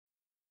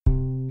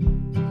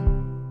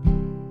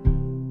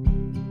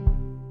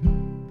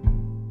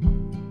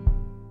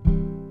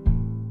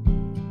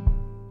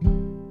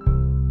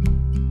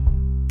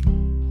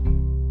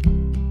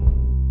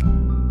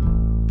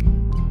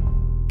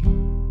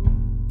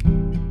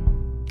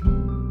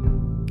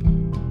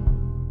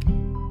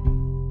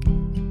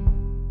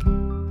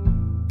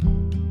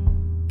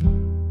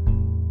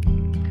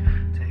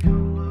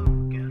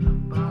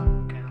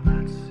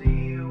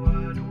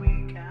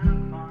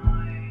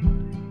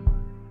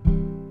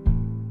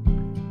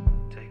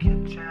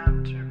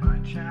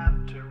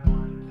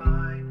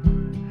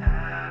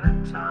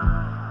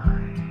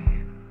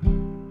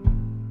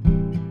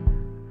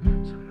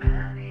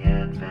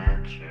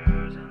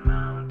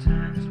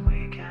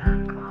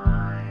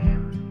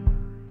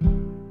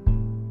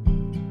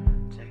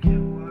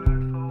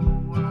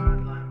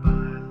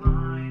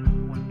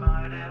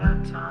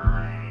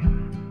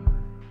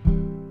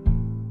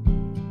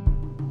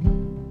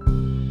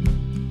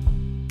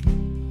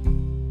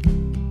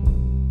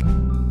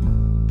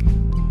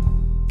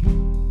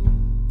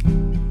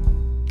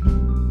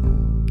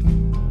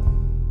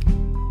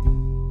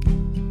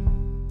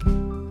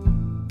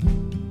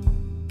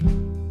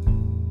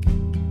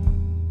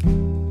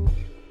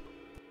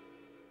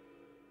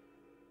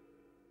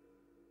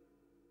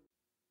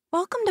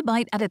Welcome to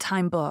Bite at a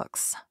Time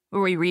Books,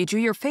 where we read you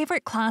your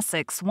favorite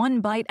classics one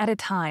bite at a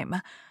time.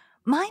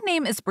 My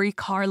name is Bree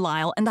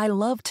Carlile, and I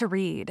love to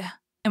read,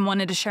 and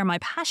wanted to share my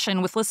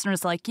passion with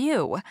listeners like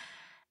you.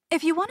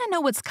 If you want to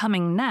know what's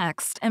coming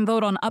next and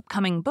vote on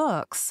upcoming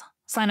books,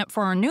 sign up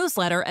for our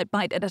newsletter at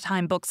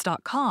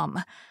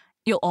biteatatimebooks.com.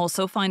 You'll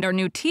also find our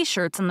new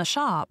t-shirts in the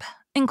shop,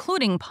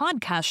 including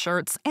podcast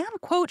shirts and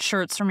quote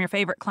shirts from your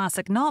favorite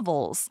classic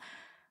novels.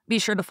 Be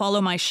sure to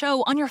follow my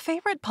show on your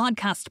favorite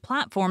podcast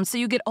platform so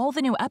you get all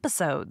the new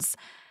episodes.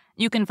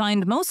 You can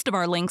find most of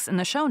our links in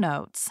the show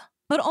notes,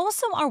 but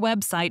also our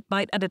website,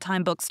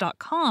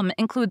 biteatatimebooks.com,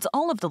 includes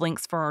all of the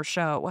links for our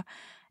show,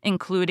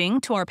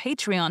 including to our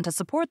Patreon to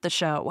support the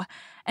show,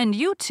 and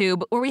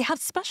YouTube, where we have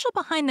special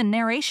behind the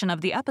narration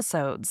of the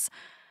episodes.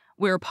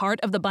 We're part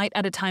of the Bite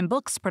at a Time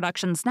Books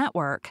Productions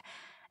Network.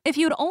 If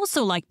you'd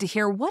also like to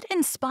hear what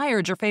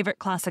inspired your favorite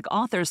classic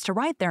authors to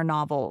write their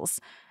novels,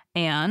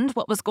 and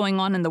what was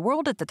going on in the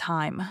world at the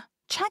time,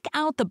 check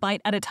out the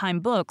Bite at a Time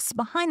Books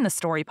Behind the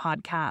Story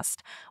podcast,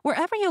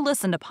 wherever you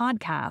listen to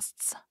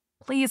podcasts.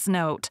 Please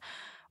note,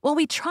 while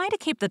we try to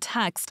keep the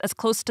text as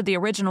close to the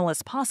original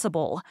as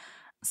possible,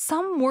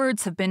 some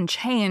words have been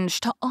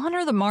changed to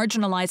honor the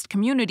marginalized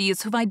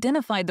communities who've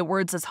identified the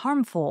words as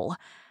harmful,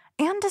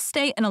 and to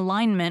stay in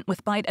alignment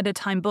with Bite at a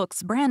Time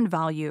Books' brand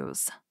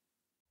values.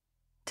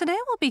 Today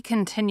we'll be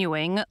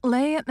continuing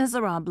Les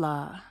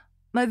Miserables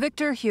by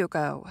Victor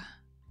Hugo.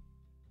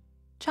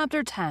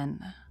 Chapter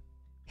 10.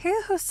 He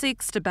who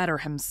seeks to better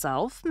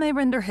himself may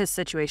render his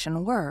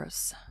situation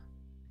worse.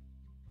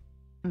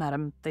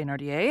 Madame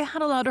Thénardier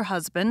had allowed her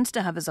husband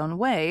to have his own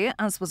way,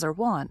 as was her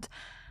wont.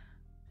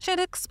 She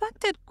had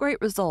expected great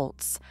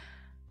results.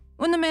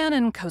 When the man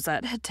and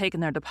Cosette had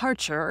taken their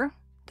departure,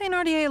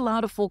 Thénardier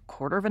allowed a full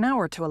quarter of an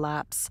hour to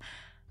elapse.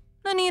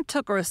 Then he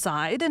took her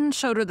aside and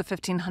showed her the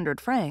 1,500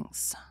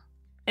 francs.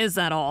 "Is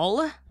that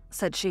all?"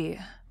 said she.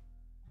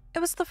 It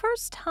was the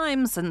first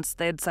time since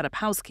they had set up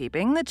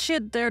housekeeping that she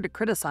had dared to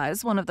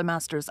criticize one of the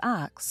master's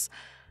acts.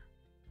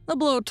 The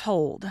blow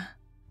told.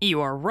 "You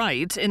are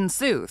right, in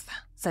sooth,"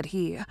 said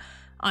he.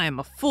 "I am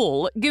a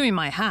fool. Give me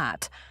my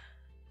hat."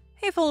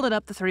 He folded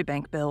up the 3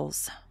 bank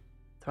bills,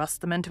 thrust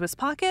them into his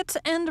pocket,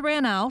 and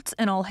ran out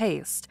in all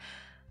haste.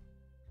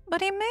 But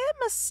he made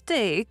a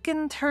mistake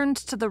and turned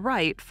to the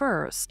right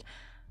first.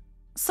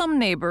 Some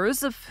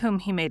neighbors, of whom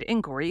he made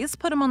inquiries,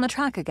 put him on the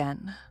track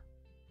again.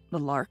 The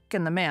lark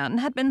and the man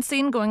had been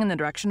seen going in the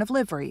direction of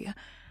Livery.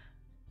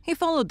 He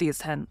followed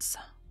these hints,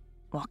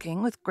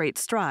 walking with great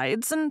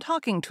strides and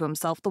talking to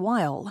himself the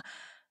while.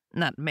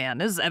 "That man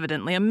is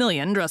evidently a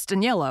million dressed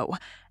in yellow,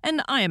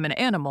 and I am an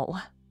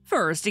animal.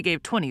 First he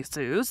gave 20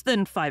 sous,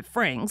 then 5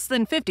 francs,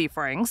 then 50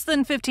 francs,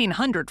 then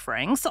 1,500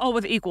 francs, all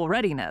with equal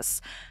readiness.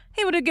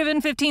 He would have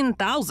given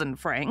 15,000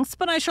 francs,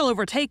 but I shall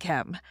overtake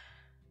him."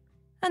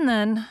 And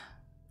then,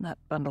 that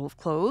bundle of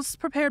clothes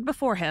prepared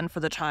beforehand for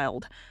the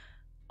child.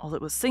 All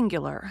that was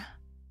singular.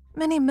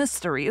 Many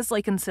mysteries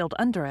lay concealed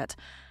under it.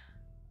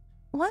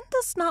 One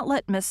does not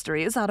let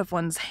mysteries out of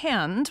one's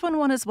hand when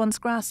one has once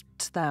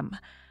grasped them.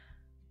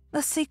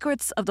 The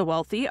secrets of the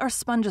wealthy are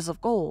sponges of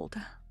gold.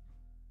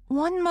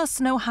 One must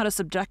know how to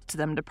subject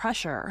them to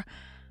pressure.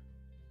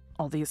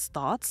 All these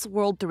thoughts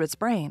whirled through his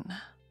brain.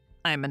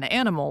 "I am an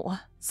animal,"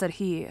 said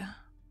he.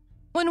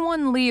 When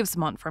one leaves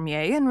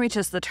Montfermeil and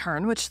reaches the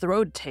turn which the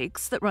road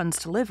takes that runs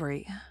to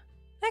Livery,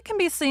 it can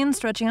be seen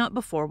stretching out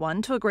before one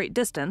to a great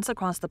distance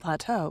across the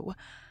plateau.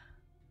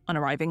 On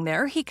arriving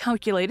there, he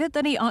calculated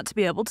that he ought to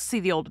be able to see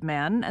the old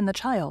man and the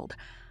child.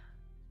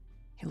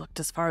 He looked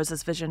as far as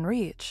his vision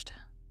reached,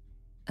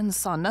 and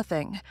saw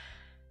nothing.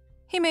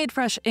 He made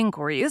fresh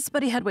inquiries,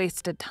 but he had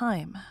wasted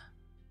time.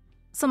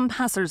 Some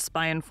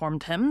passers-by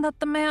informed him that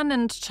the man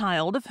and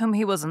child of whom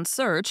he was in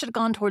search had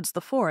gone towards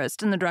the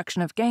forest in the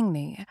direction of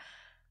Gagny.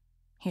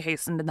 He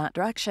hastened in that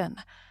direction.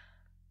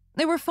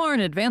 They were far in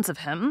advance of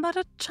him, but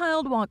a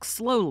child walks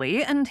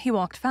slowly, and he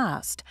walked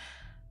fast.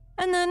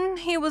 And then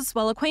he was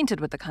well acquainted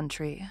with the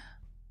country.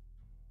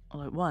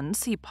 All at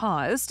once he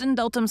paused and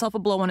dealt himself a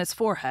blow on his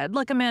forehead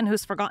like a man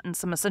who's forgotten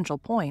some essential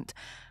point,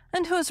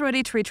 and who is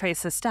ready to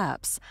retrace his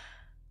steps.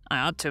 "I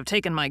ought to have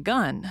taken my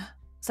gun,"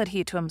 said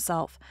he to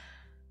himself.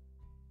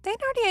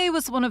 Thénardier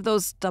was one of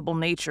those double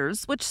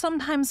natures which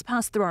sometimes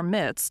pass through our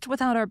midst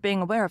without our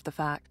being aware of the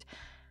fact,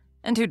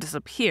 and who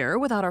disappear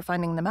without our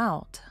finding them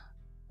out,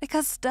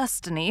 because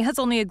destiny has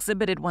only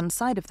exhibited one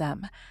side of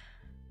them.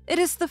 It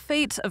is the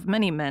fate of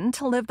many men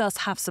to live thus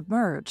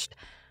half-submerged.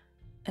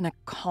 In a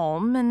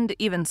calm and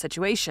even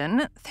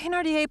situation,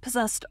 Thénardier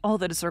possessed all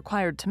that is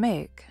required to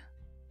make,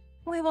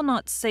 we will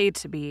not say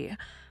to be,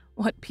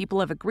 what people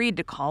have agreed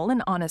to call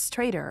an honest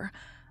trader,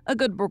 a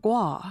good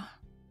bourgeois.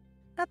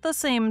 At the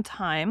same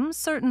time,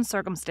 certain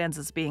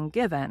circumstances being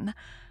given,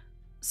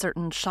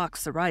 certain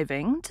shocks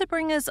arriving to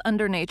bring his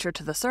under nature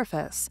to the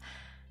surface,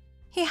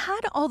 he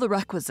had all the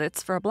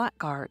requisites for a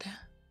blackguard.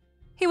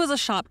 He was a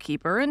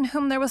shopkeeper in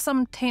whom there was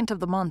some taint of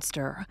the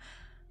monster.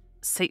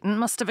 Satan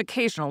must have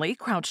occasionally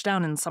crouched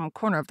down in some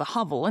corner of the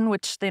hovel in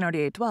which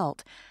Thénardier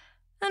dwelt,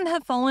 and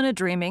have fallen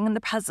a-dreaming in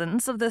the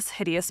presence of this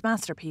hideous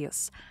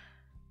masterpiece.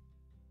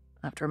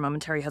 After a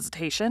momentary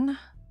hesitation,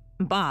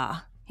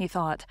 "Bah," he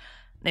thought,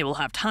 "they will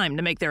have time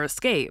to make their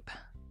escape."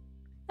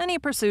 And he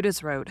pursued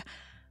his road,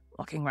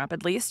 walking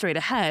rapidly straight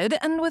ahead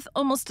and with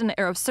almost an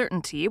air of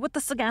certainty, with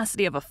the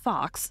sagacity of a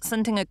fox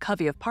scenting a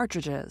covey of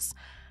partridges.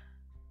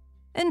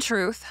 In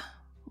truth,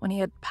 when he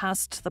had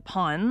passed the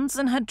ponds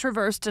and had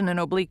traversed in an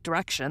oblique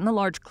direction the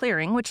large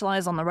clearing which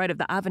lies on the right of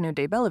the Avenue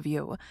de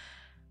Bellevue,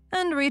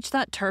 and reached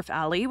that turf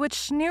alley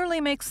which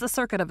nearly makes the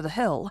circuit of the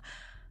hill,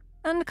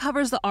 and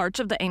covers the arch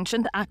of the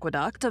ancient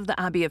aqueduct of the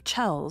Abbey of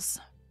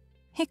Chelles,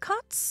 he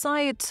caught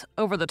sight,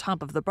 over the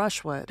top of the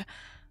brushwood,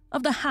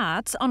 of the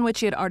hat on which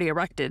he had already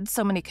erected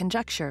so many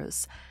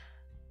conjectures.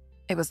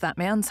 It was that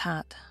man's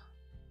hat.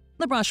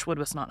 The brushwood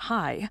was not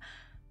high.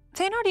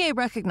 Thénardier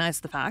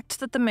recognized the fact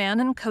that the man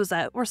and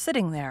Cosette were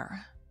sitting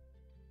there.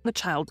 The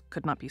child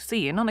could not be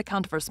seen on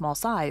account of her small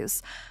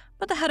size,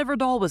 but the head of her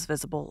doll was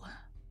visible.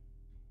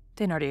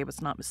 Thénardier was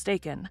not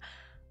mistaken.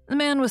 The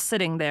man was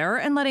sitting there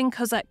and letting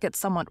Cosette get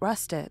somewhat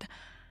rested.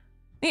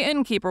 The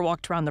innkeeper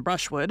walked around the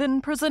brushwood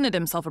and presented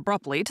himself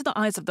abruptly to the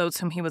eyes of those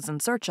whom he was in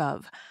search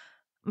of.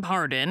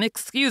 "Pardon,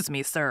 excuse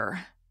me,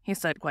 sir," he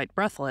said, quite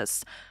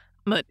breathless,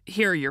 "but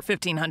here are your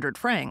 1,500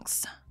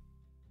 francs.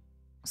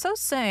 So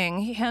saying,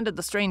 he handed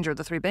the stranger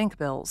the 3 bank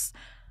bills.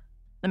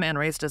 The man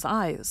raised his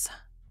eyes.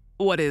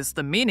 "What is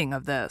the meaning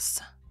of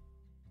this?"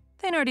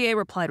 Thénardier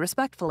replied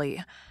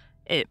respectfully,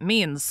 "It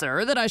means,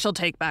 sir, that I shall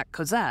take back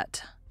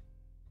Cosette."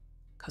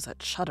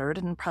 Cosette shuddered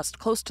and pressed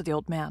close to the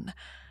old man.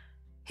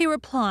 He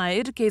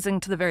replied, gazing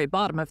to the very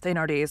bottom of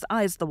Thénardier's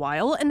eyes the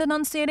while and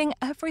enunciating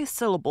every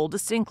syllable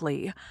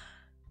distinctly,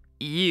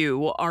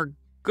 "You are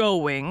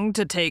going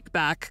to take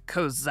back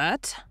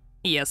Cosette?"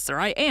 "Yes, sir,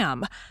 I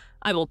am.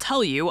 I will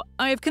tell you,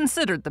 I have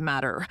considered the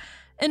matter.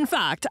 In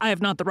fact, I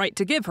have not the right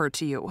to give her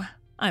to you.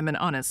 I'm an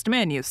honest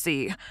man, you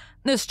see.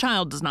 This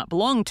child does not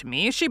belong to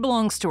me, she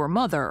belongs to her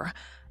mother.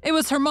 It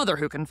was her mother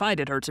who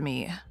confided her to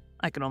me.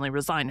 I can only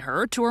resign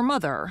her to her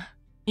mother.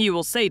 You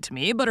will say to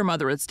me, but her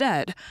mother is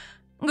dead.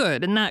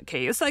 Good, in that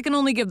case, I can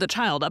only give the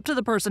child up to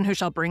the person who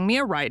shall bring me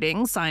a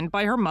writing signed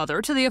by her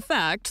mother to the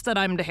effect that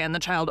I'm to hand the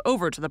child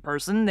over to the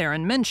person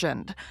therein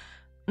mentioned.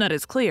 That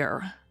is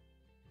clear."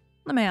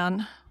 The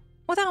man,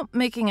 without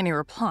making any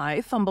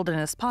reply, fumbled in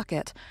his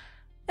pocket,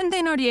 and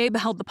Thénardier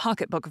beheld the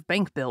pocketbook of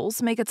bank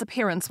bills make its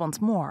appearance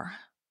once more.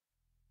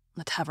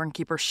 The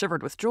tavern-keeper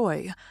shivered with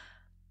joy.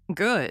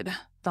 "Good,"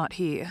 thought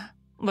he.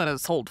 "Let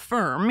us hold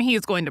firm, he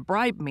is going to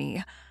bribe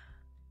me."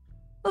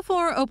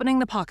 Before opening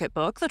the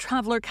pocketbook, the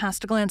traveler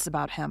cast a glance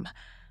about him.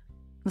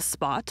 The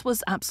spot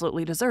was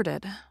absolutely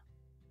deserted.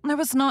 There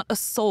was not a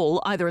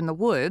soul either in the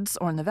woods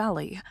or in the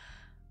valley.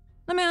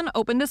 The man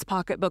opened his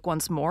pocketbook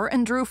once more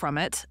and drew from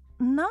it,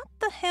 not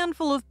the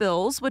handful of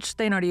bills which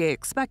Thénardier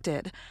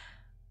expected,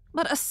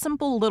 but a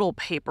simple little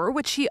paper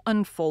which he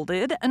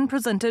unfolded and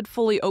presented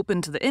fully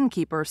open to the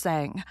innkeeper,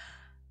 saying,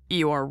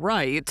 "You are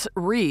right,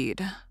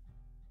 read."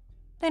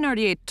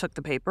 Thénardier took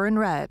the paper and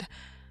read,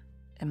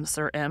 "M.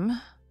 Sir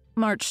M.,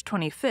 March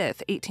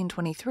 25th,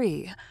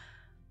 1823.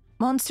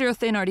 Monsieur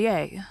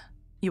Thénardier,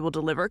 you will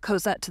deliver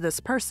Cosette to this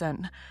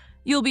person.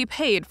 You'll be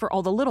paid for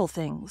all the little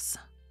things.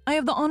 I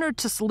have the honor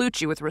to salute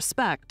you with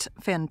respect,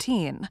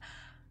 Fantine."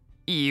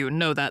 "You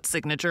know that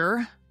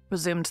signature?"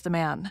 resumed the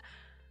man.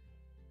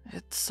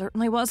 It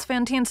certainly was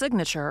Fantine's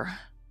signature.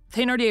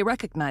 Thénardier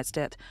recognized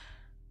it.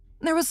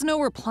 There was no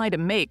reply to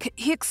make.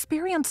 He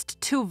experienced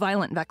 2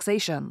 violent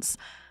vexations.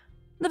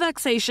 The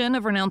vexation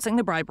of renouncing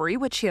the bribery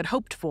which he had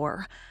hoped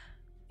for,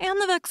 and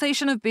the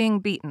vexation of being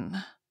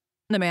beaten.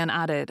 The man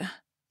added,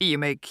 "You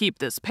may keep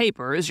this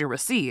paper as your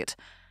receipt."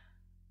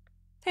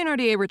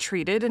 Thénardier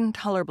retreated in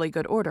tolerably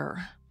good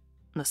order.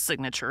 "The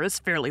signature is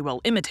fairly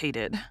well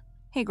imitated,"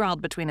 he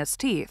growled between his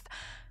teeth.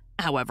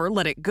 "However,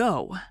 let it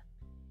go."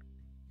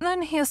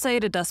 Then he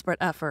essayed a desperate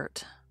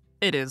effort.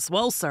 "It is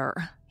well,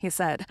 sir," he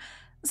said,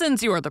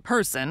 "since you are the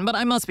person, but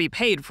I must be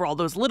paid for all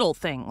those little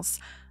things.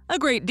 A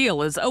great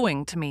deal is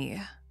owing to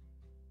me."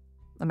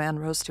 The man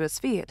rose to his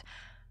feet,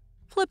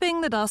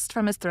 flipping the dust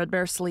from his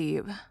threadbare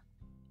sleeve.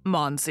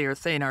 "Monsieur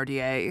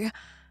Thénardier,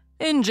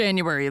 in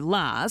January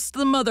last,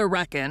 the mother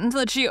reckoned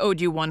that she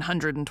owed you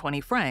 120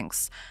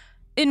 francs.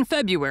 In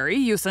February,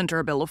 you sent her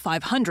a bill of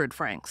 500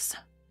 francs.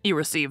 You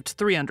received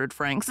 300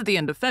 francs at the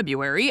end of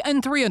February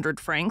and 300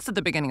 francs at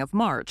the beginning of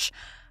March.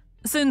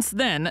 Since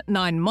then,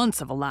 9 months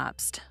have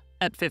elapsed.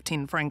 At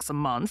 15 francs a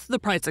month, the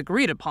price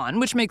agreed upon,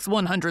 which makes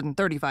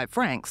 135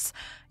 francs.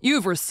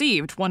 You've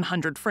received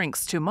 100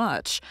 francs too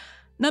much.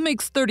 That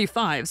makes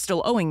 35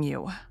 still owing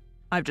you.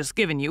 I've just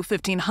given you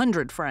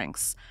 1,500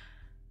 francs.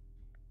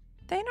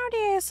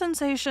 Thénardier's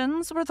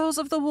sensations were those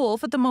of the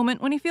wolf at the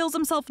moment when he feels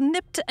himself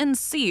nipped and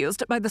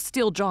seized by the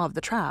steel jaw of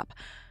the trap.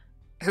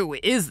 Who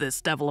is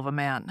this devil of a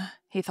man?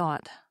 He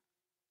thought.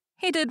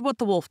 He did what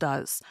the wolf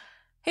does.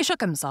 He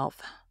shook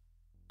himself.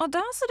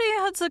 Audacity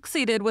had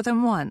succeeded with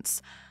him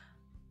once.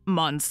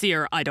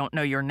 Monsieur, I don't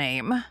know your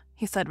name,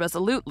 he said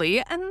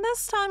resolutely, and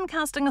this time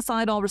casting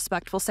aside all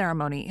respectful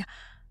ceremony.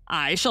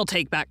 I shall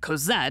take back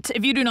Cosette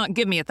if you do not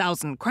give me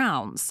 1,000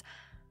 crowns.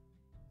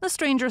 The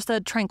stranger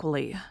said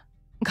tranquilly,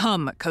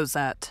 Come,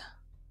 Cosette.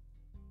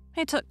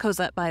 He took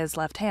Cosette by his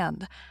left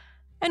hand,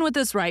 and with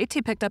his right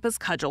he picked up his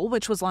cudgel,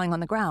 which was lying on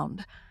the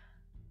ground.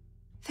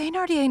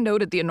 Thénardier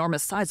noted the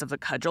enormous size of the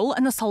cudgel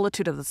and the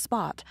solitude of the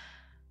spot.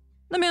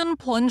 The man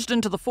plunged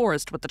into the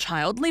forest with the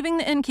child, leaving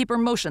the innkeeper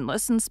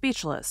motionless and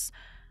speechless.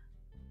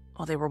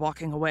 While they were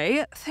walking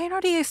away,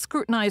 Thénardier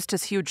scrutinized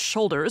his huge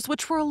shoulders,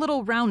 which were a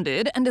little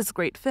rounded, and his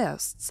great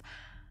fists.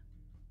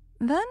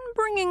 Then,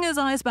 bringing his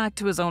eyes back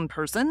to his own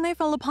person, they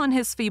fell upon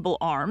his feeble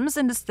arms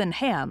and his thin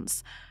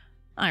hands.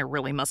 "I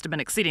really must have been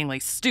exceedingly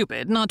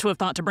stupid not to have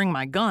thought to bring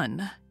my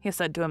gun," he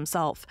said to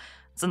himself,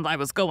 "since I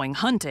was going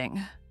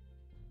hunting."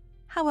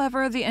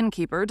 However, the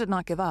innkeeper did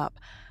not give up.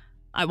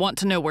 "I want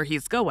to know where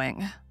he's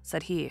going,"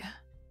 said he.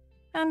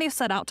 And he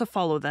set out to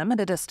follow them at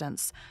a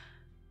distance.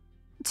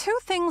 2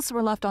 things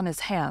were left on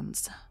his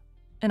hands: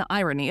 an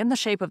irony in the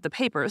shape of the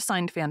paper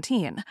signed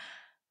Fantine,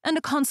 and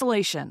a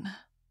consolation,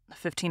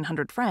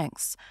 1,500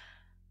 francs.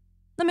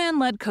 The man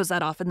led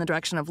Cosette off in the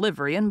direction of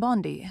Livry and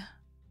Bondy.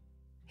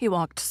 He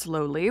walked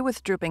slowly,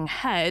 with drooping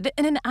head,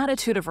 in an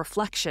attitude of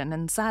reflection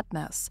and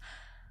sadness.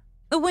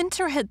 The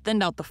winter had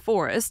thinned out the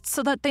forest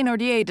so that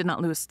Thénardier did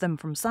not lose them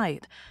from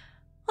sight,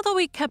 although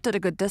he kept at a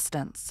good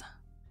distance.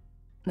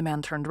 The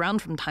man turned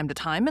round from time to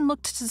time and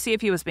looked to see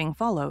if he was being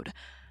followed.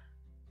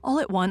 All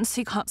at once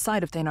he caught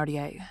sight of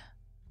Thénardier.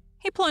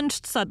 He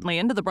plunged suddenly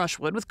into the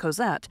brushwood with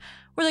Cosette,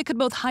 where they could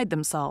both hide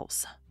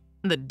themselves.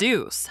 "The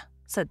deuce,"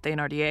 said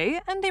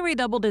Thénardier, and he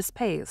redoubled his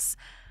pace.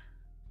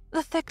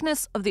 The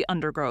thickness of the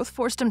undergrowth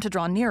forced him to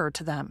draw nearer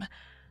to them.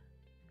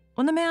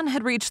 When the man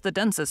had reached the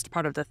densest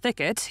part of the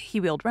thicket, he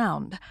wheeled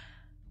round.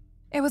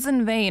 It was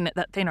in vain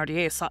that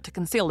Thénardier sought to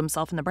conceal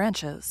himself in the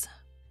branches.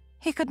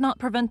 He could not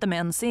prevent the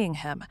man seeing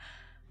him.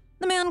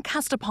 The man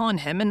cast upon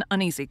him an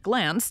uneasy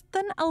glance,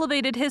 then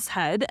elevated his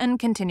head and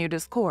continued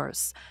his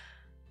course.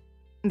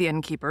 The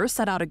innkeeper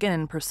set out again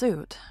in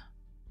pursuit.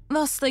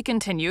 Thus they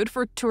continued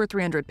for 200 or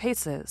 300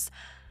 paces.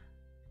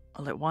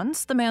 All at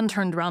once the man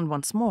turned round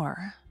once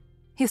more.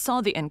 He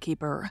saw the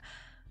innkeeper.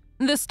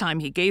 This time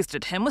he gazed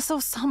at him with so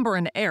somber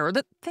an air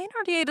that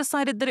Thénardier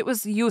decided that it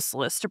was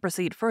useless to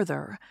proceed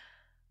further.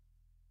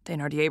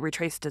 Thénardier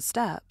retraced his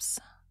steps.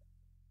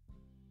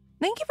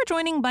 Thank you for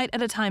joining Bite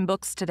at a Time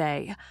Books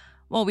today,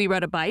 while we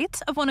read a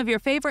bite of one of your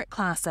favorite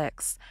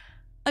classics.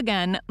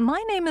 Again,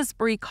 my name is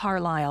Bree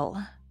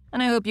Carlile,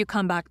 and I hope you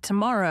come back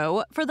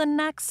tomorrow for the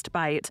next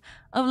bite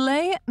of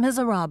Les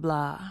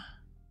Miserables.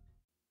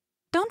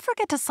 Don't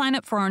forget to sign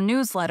up for our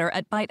newsletter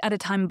at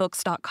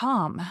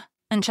biteatatimebooks.com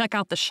and check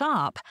out the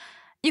shop.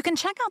 You can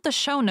check out the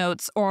show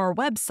notes or our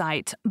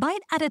website,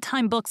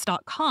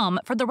 biteatatimebooks.com,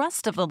 for the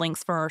rest of the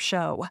links for our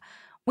show.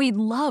 We'd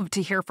love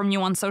to hear from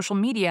you on social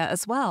media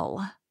as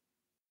well.